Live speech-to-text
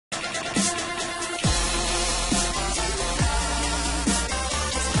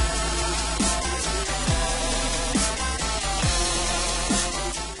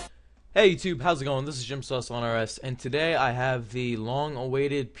Hey YouTube, how's it going? This is Jim Sauce on RS, and today I have the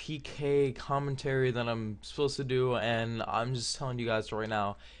long-awaited PK commentary that I'm supposed to do, and I'm just telling you guys right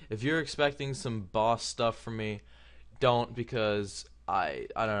now, if you're expecting some boss stuff from me, don't, because I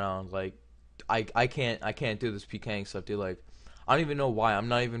don't know, like I can't do this PKing stuff, dude. Like, I don't even know why. I'm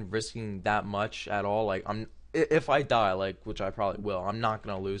not even risking that much at all. Like, if I die, like, which I probably will, I'm not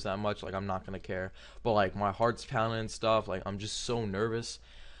gonna lose that much. Like, I'm not gonna care. But like, my heart's pounding and stuff. Like, I'm just so nervous.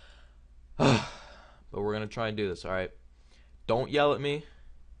 But we're gonna try and do this, alright? Don't yell at me.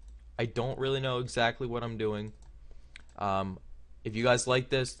 I don't really know exactly what I'm doing. If you guys like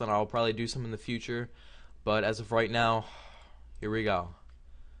this, then I'll probably do some in the future. But as of right now, here we go.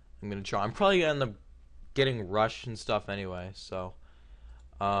 I'm gonna try. I'm probably gonna end up getting rushed and stuff anyway, so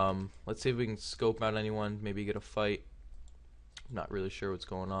let's see if we can scope out anyone, maybe get a fight. I'm not really sure what's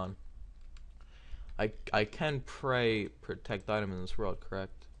going on. I can protect item in this world,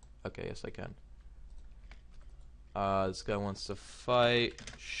 correct? Okay, yes I can. This guy wants to fight.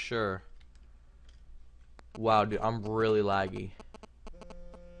 Sure. Wow, dude, I'm really laggy.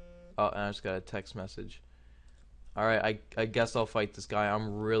 Oh, and I just got a text message. Alright, I guess I'll fight this guy.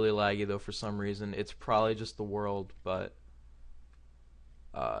 I'm really laggy though for some reason. It's probably just the world, but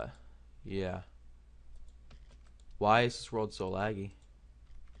yeah. Why is this world so laggy?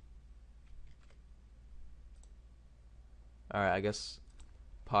 Alright, I guess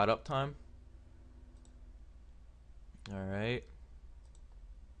pot up time. Alright.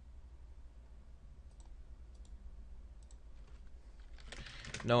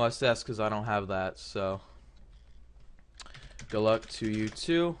 No SS because I don't have that, so good luck to you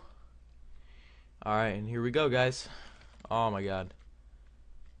too. Alright, and here we go, guys. Oh my god.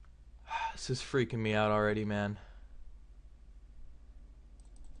 This is freaking me out already, man.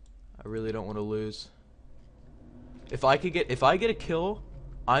 I really don't want to lose. If I get a kill,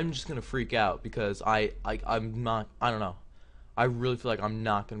 I'm just gonna freak out because I'm not, I don't know. I really feel like I'm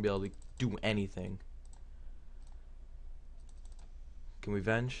not gonna be able to do anything. Can we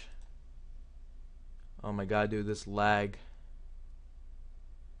venge? Oh my god, dude, this lag.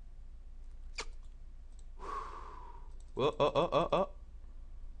 Whoa, oh.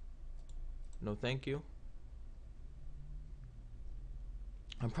 No, thank you.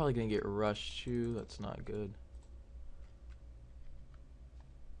 I'm probably gonna get rushed too. That's not good.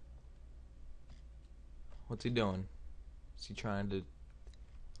 What's he doing? Is he trying to...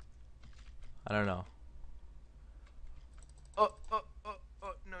 I don't know. Oh,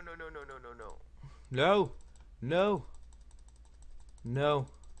 no. No.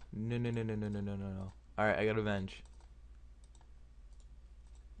 Alright, I gotta avenge.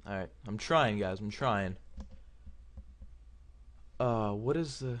 Alright, I'm trying, guys, I'm trying. What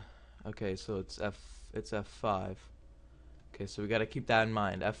is the... Okay, so it's F5. Okay, so we gotta keep that in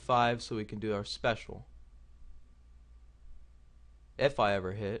mind. F5 so we can do our special. If I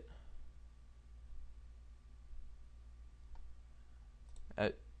ever hit.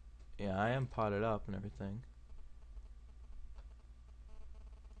 Yeah, I am potted up and everything.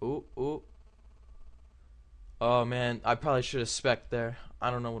 Ooh. Oh man, I probably should have spec'd there.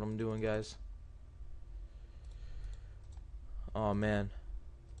 I don't know what I'm doing, guys. Oh man.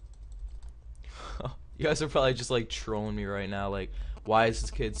 You guys are probably just like trolling me right now, like, why is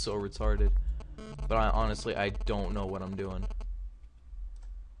this kid so retarded? But honestly, I don't know what I'm doing.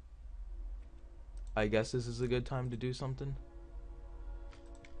 I guess this is a good time to do something.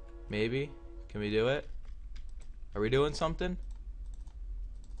 Maybe? Can we do it? Are we doing something?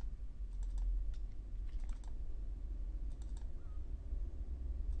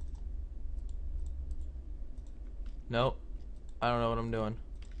 Nope. I don't know what I'm doing.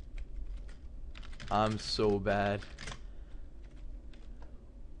 I'm so bad.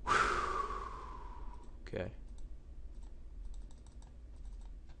 Okay.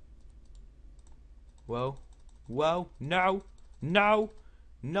 Whoa. No,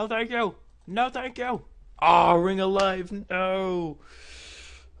 thank you. Oh, ring alive. No.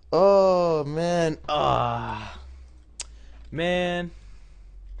 Oh, man. Man.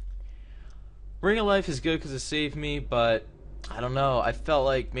 Ring of Life is good because it saved me, but I don't know. I felt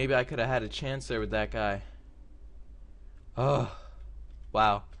like maybe I could have had a chance there with that guy. Oh,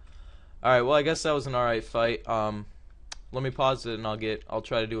 wow. Alright, well, I guess that was an alright fight. Let me pause it and I'll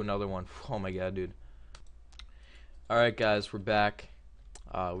try to do another one. Oh my god, dude. Alright, guys, we're back.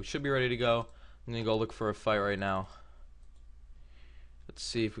 We should be ready to go. I'm gonna go look for a fight right now. Let's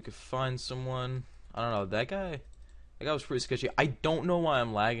see if we could find someone. I don't know. That guy was pretty sketchy. I don't know why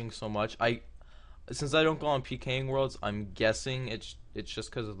I'm lagging so much. Since I don't go on PKing worlds, I'm guessing it's just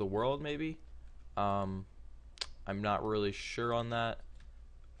because of the world, maybe. I'm not really sure on that.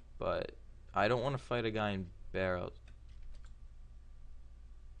 but I don't want to fight a guy in barrels.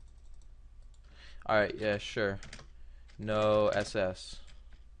 Alright, yeah, sure. No SS.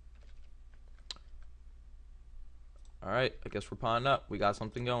 Alright, I guess we're potting up. We got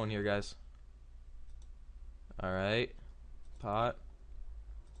something going here, guys. Alright. Pot.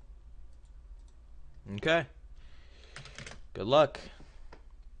 Okay. Good luck.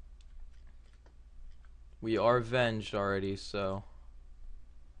 We are avenged already, so.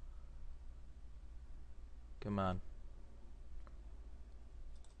 Come on.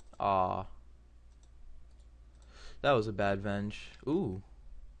 Ah. That was a bad venge. Ooh.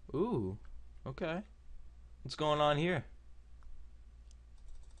 Ooh. Okay. What's going on here?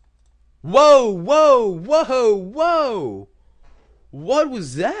 Whoa! Whoa! Whoa! Whoa! What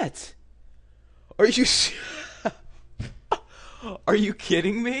was that? Are you Are you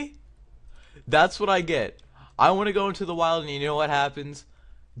kidding me? That's what I get. I want to go into the wild and you know what happens?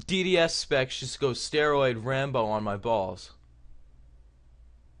 DDS specs just go steroid Rambo on my balls.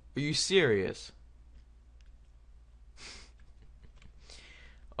 Are you serious?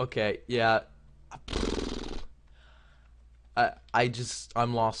 Okay, yeah.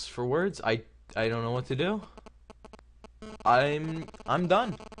 I'm lost for words. I don't know what to do. I'm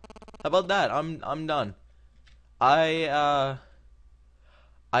done. How about that? I'm done. I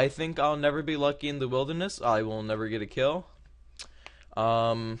think I'll never be lucky in the wilderness. I will never get a kill.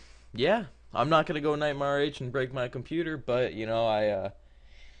 Yeah. I'm not gonna go Nightmare H and break my computer, but you know, I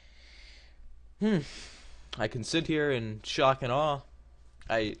can sit here in shock and awe.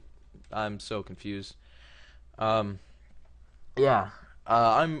 I'm so confused. Yeah.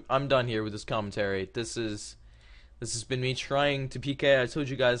 I'm done here with this commentary. This has been me trying to PK. I told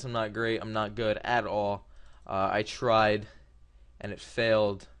you guys I'm not great. I'm not good at all. I tried and it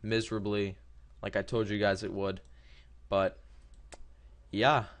failed miserably, like I told you guys it would. But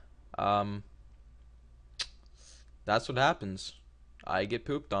yeah, that's what happens. I get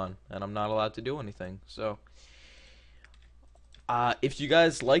pooped on, and I'm not allowed to do anything. So, if you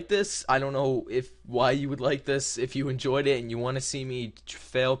guys like this, I don't know why you would like this. If you enjoyed it and you want to see me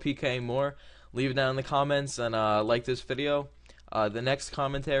fail PK more, leave it down in the comments and like this video. The next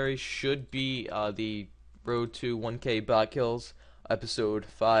commentary should be the Road to 1K bot kills, episode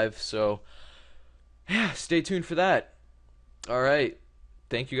 5. So, yeah, stay tuned for that. Alright,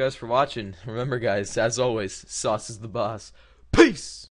 thank you guys for watching. Remember guys, as always, sauce is the boss. Peace!